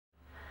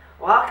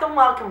Welcome,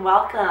 welcome,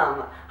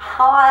 welcome.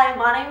 Hi,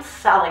 my name's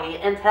Sally,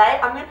 and today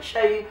I'm going to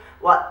show you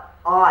what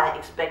I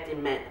expect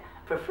in men,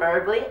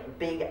 preferably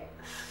big,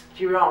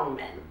 strong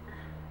men.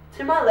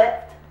 To my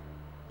left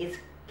is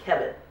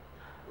Kevin.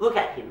 Look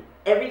at him.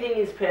 Everything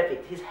is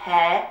perfect. His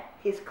hair,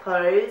 his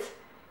clothes,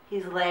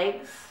 his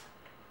legs,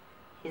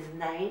 his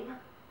name.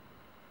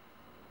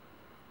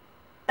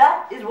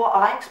 That is what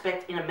I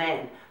expect in a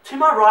man. To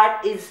my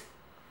right is,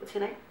 what's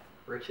your name?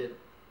 Richard.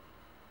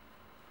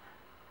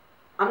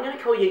 I'm going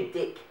to call you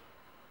Dick.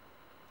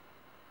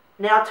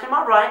 Now, to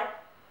my right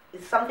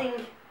is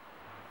something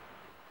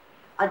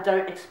I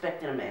don't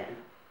expect in a man.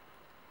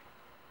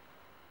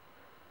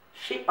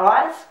 Shit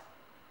eyes,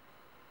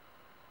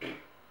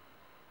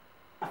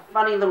 a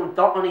funny little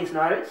dot on his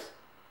nose,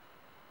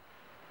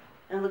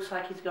 and it looks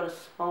like he's got a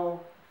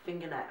small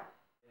fingernail.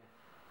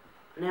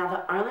 Now,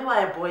 the only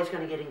way a boy is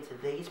going to get into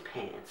these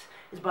pants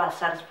is by a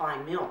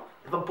satisfying meal.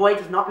 If a boy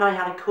does not know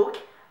how to cook,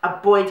 a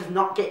boy does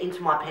not get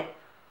into my pants.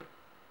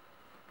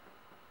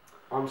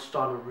 I'm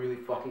starting to really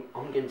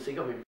I'm getting sick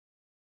of him.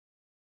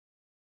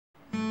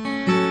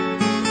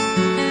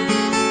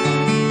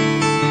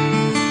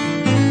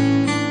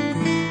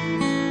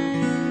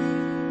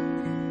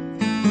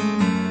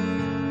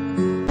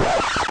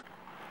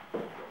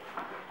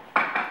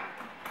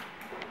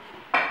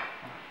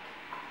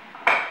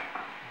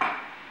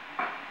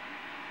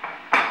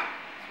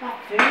 It's my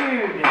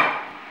food.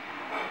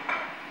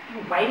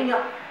 I'm waiting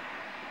up.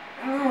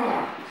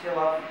 See,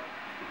 love,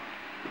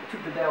 I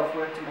took the day off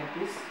work to make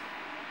this.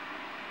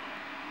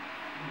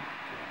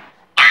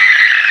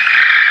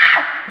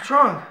 What's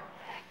wrong?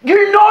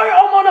 You know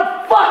I'm on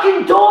a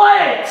fucking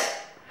diet!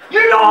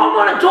 You know I'm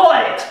on a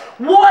diet!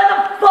 Why the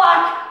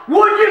fuck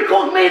would you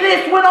cook me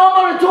this when I'm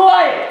on a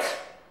diet?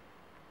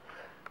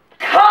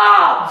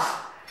 Carbs!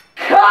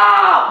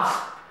 Carbs!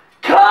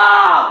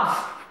 Carbs!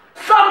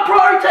 Some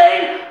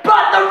protein,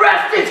 but the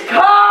rest is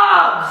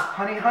carbs!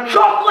 Honey.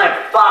 Chocolate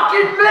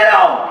fucking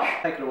milk!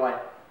 Take it away.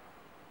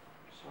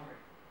 Sorry.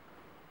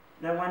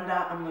 No wonder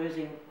I'm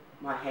losing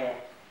my hair.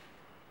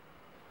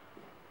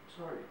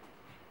 Sorry.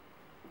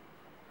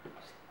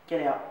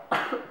 Get out.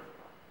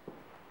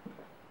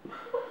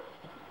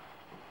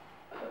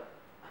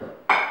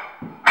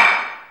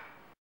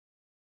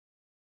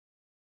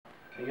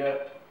 There you go.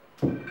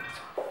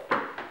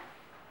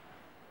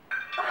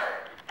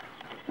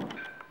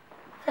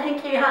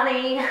 Thank you,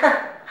 honey.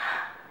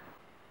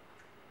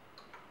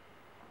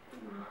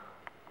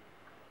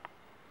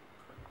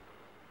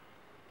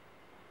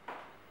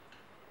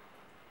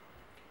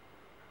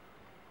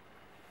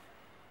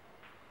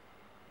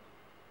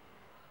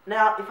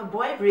 Now, if a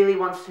boy really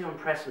wants to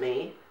impress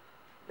me,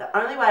 the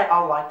only way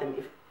I'll like them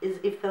is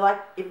if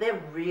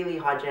they're really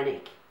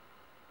hygienic.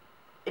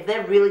 If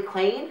they're really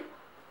clean,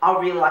 I'll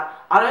really like.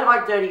 I don't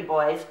like dirty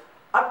boys.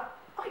 I'd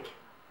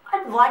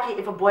like it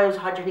if a boy was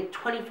hygienic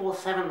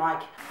 24/7,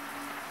 like.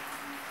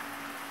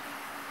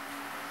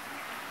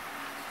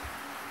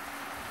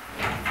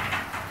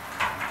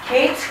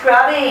 Keep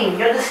scrubbing.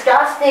 You're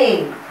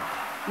disgusting.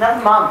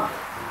 Another month.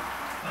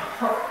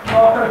 No.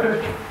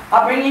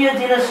 I'll bring you your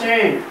dinner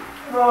soon.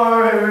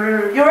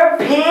 No. You're a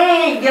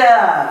pig!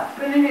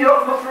 Been in the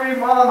yacht for 3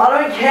 months. I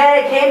don't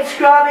care, keep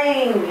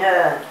scrubbing!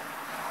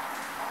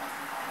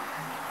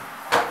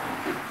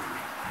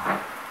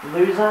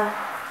 Loser.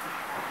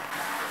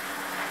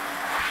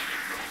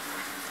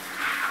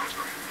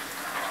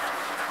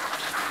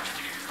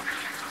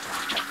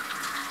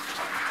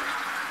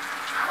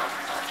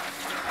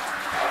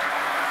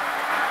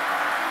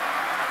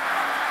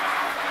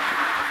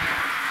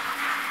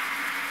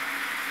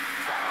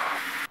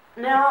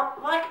 Now,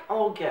 like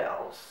all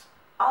girls,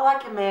 I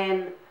like a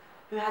man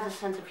who has a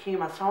sense of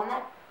humour, someone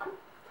that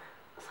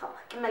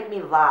can make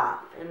me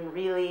laugh and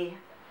really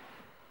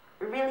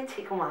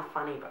tickle my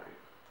funny bone.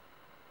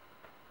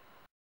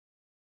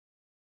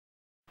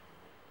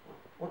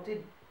 What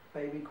did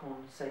baby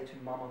corn say to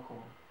mama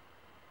corn?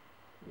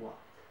 What?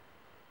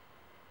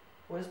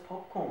 Where's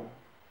popcorn?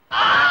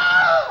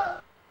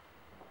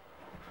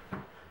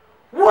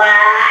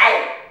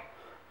 What?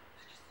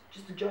 It's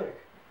just a joke.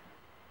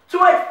 It's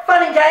always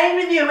fun and game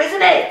with you,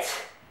 isn't it?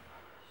 It's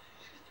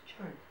just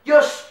a joke.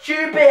 You're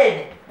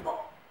stupid!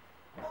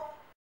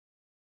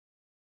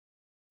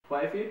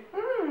 Play with you?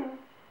 Mm.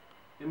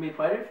 You want me to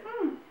play with?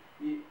 Mm.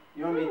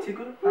 You want me to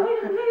tickle? Huh?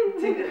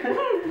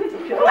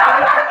 Tickle?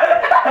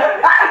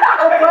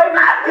 I'll play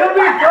with you. You want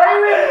me to play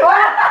with? Huh?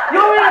 You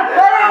want me to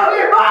play with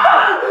you?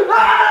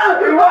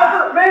 You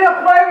want me to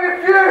play with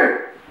you?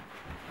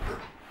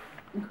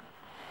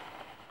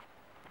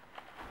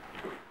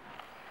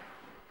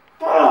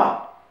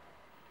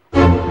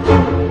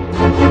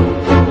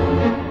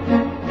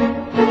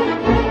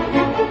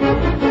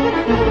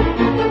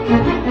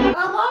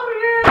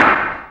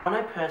 I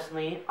know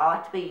personally, I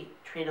like to be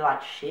treated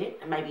like shit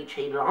and maybe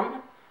cheated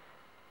on.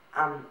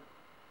 And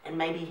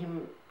maybe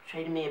him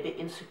treating me a bit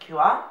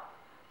insecure.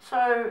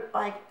 So,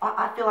 like,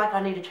 I feel like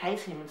I need to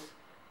chase him.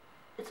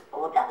 It's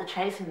all about the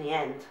chase in the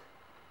end.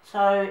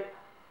 So,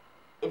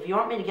 if you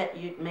want me to get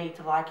me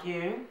to like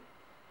you,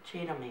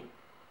 cheat on me.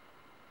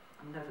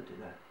 I'm never do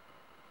that.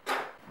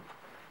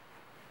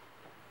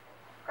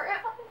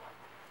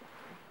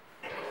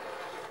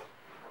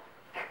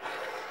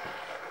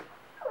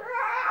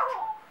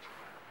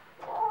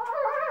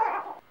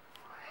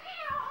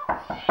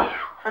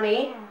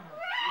 Honey?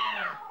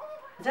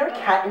 Is there a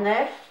cat in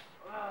there?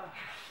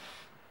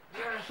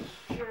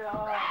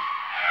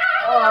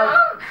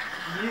 Oh,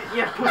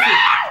 you pussy.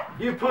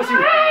 You pussy.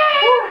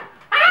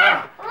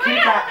 Kitty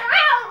cat.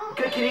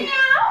 Good kitty.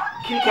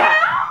 Kitty cat.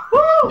 Woo!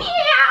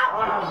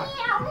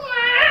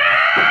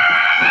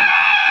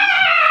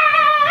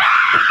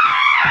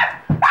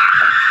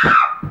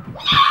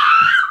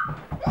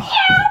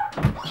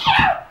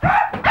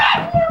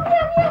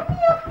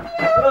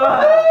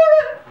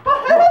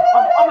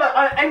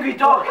 I'm an angry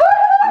dog.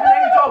 I'm an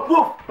angry dog.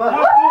 Woof. Woof.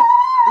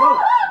 Woof.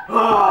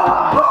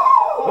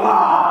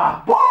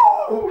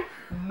 Woof.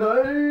 No.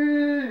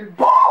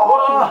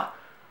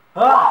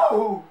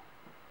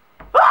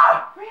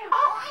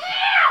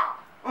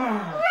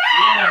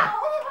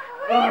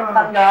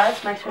 Fun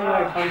guys, make sure you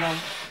wear a condom.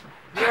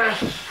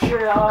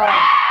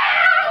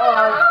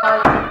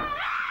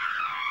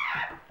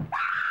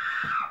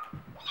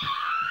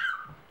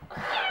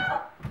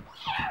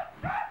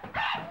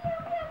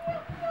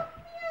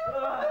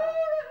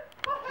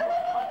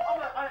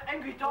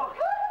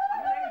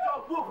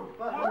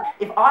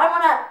 If I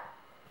want to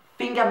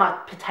finger my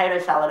potato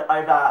salad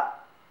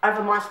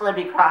over my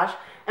celebrity crush,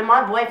 and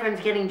my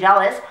boyfriend's getting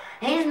jealous,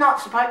 he's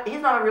not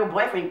a real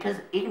boyfriend because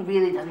he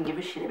really doesn't give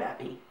a shit about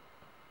me.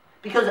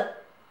 Because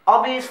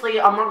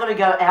obviously I'm not going to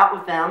go out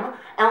with them,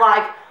 and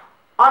like,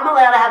 I'm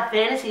allowed to have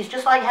fantasies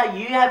just like how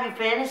you have your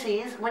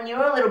fantasies when you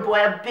were a little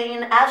boy of being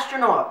an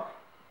astronaut.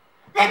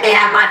 Let me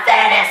have my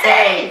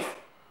fantasies!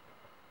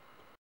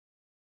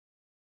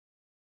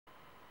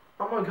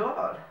 Oh my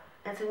god,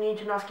 it's a new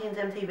Janoskians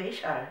MTV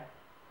show.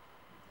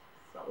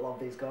 I love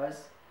these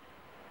guys.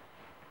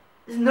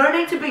 There's no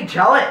need to be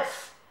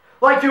jealous.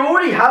 Like, you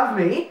already have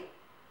me.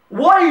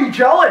 Why are you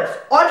jealous?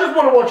 I just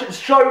want to watch a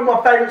show with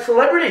my favourite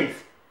celebrities.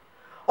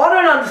 I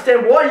don't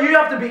understand why you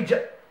have to be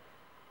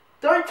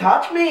Don't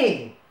touch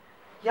me.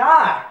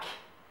 Yuck.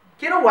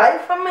 Get away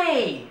from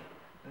me.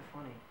 They're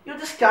funny. You're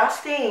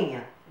disgusting. I think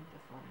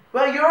they're funny.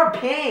 Well, you're a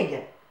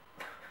pig.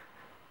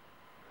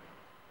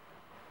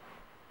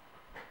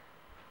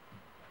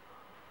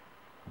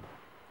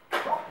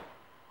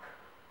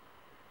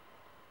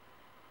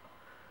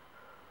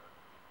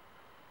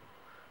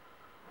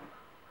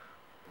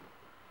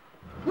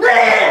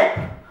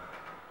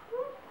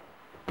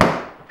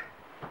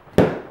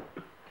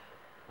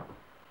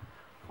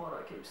 Why do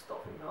I keep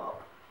stopping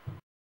up?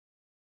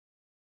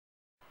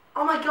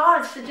 Oh my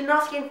god, it's the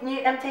Janoskians' new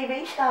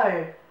MTV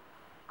show.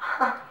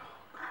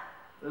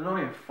 They're not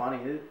even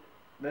funny.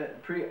 They're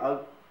pretty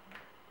ugly.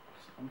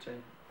 I'm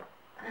changing.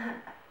 Try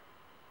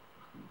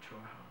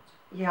hard.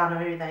 Yeah, I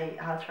know, they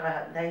are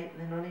trying. They're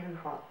not even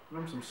hot.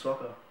 Run some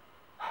soccer.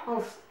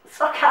 Oh,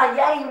 soccer,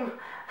 yay!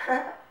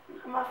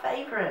 My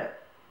favourite.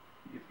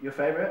 Your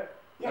favourite?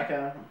 Yeah.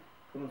 Okay,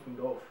 put on some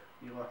golf.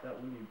 You like that,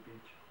 wouldn't you,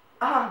 bitch?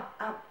 Oh,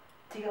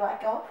 do you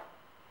like golf?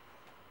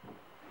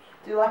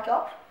 Do you like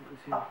golf?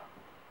 Oh.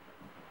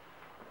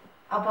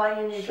 I'll buy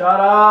you a new golf. Shut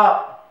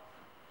up!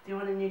 Do you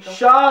want a new golf?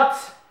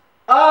 Shut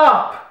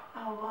up!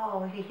 Oh,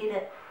 wow, he hit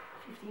it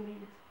 50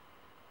 metres.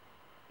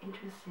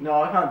 Interesting.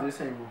 No, I can't do this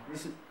anymore.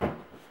 This is...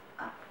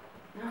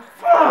 No.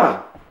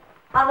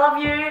 I love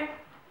you.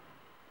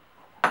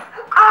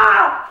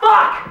 Ah,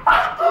 fuck!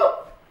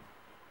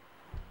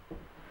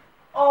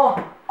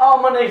 Oh,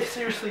 my knee,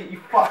 seriously, you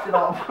fucked it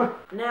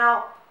up.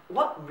 Now,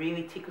 what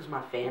really tickles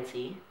my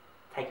fancy,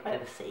 take me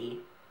overseas,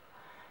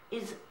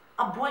 is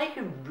a boy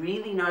who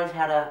really knows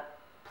how to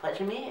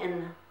pleasure me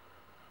and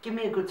give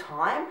me a good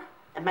time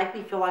and make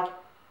me feel like,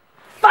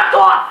 fuck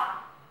off!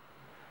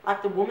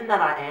 Like the woman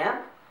that I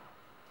am.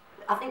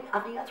 I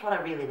think that's what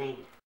I really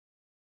need.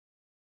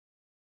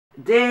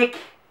 Dick!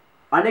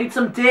 I need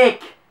some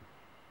dick!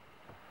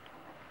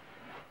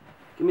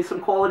 Give me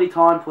some quality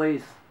time,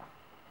 please.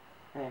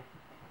 Hey.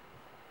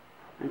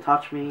 And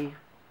touch me.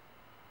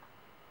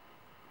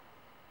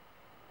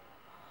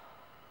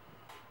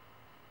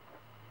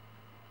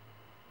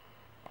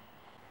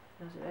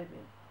 How's your day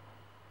been?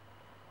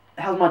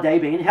 How's my day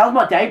been? How's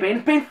my day been?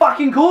 It's been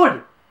fucking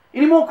good!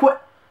 Any more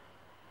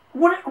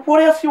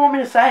What else do you want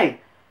me to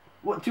say?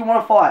 What, do you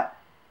want to fight?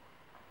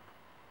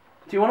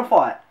 Do you want to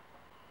fight?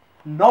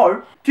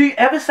 No. Do you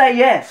ever say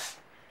yes?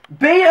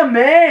 Be a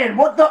man!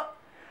 What the...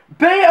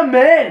 Be a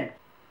man!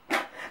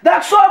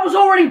 That side was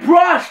already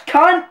brushed,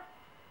 cunt!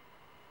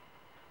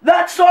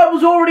 That side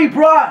was already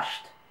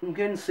brushed! I'm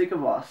getting sick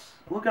of us.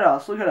 Look at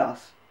us, look at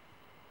us.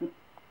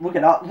 Look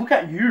at us, look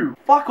at you.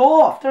 Fuck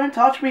off, don't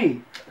touch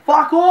me.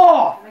 Fuck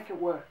off! Make it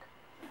work.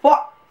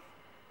 Fuck!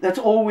 That's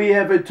all we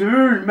ever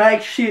do,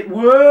 make shit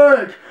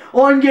work!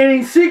 I'm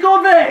getting sick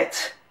of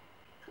it!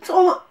 That's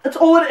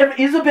all it ever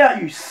is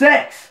about you,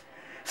 sex!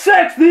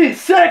 Sex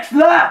this, sex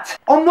that!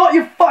 I'm not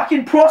your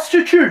fucking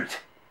prostitute!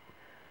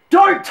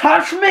 Don't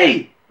touch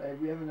me!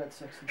 Babe, we haven't had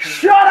sex in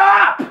Shut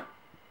up!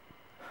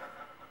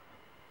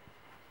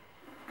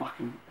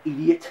 Fucking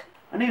idiot.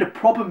 I need a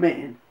proper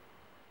man.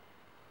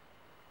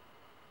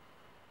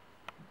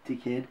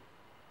 Dickhead.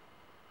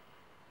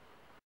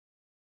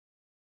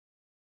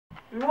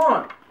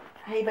 What?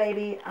 Hey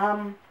baby,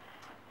 I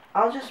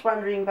was just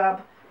wondering,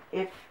 bub,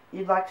 if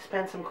you'd like to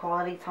spend some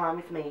quality time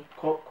with me.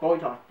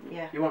 Quality time.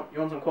 Yeah. You want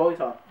some quality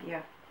time?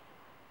 Yeah.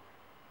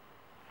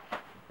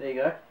 There you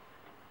go.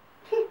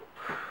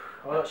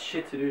 I got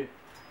shit to do.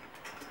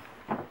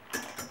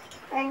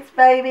 Thanks,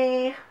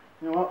 baby.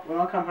 You know what? When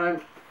I come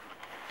home,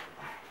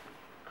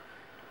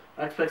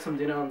 I expect some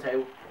dinner on the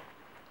table.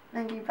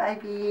 Thank you,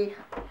 baby.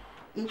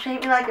 You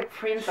treat me like a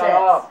princess. Shut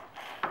up.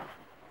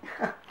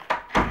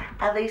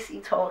 At least he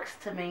talks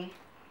to me.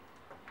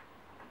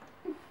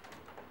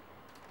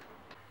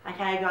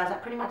 Okay, guys,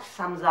 that pretty much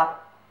sums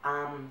up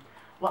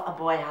what a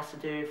boy has to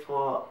do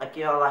for a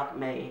girl like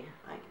me,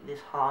 like this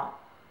hot,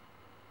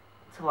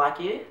 to like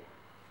you.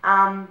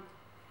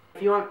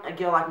 If you want a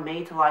girl like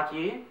me to like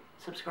you,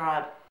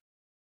 subscribe.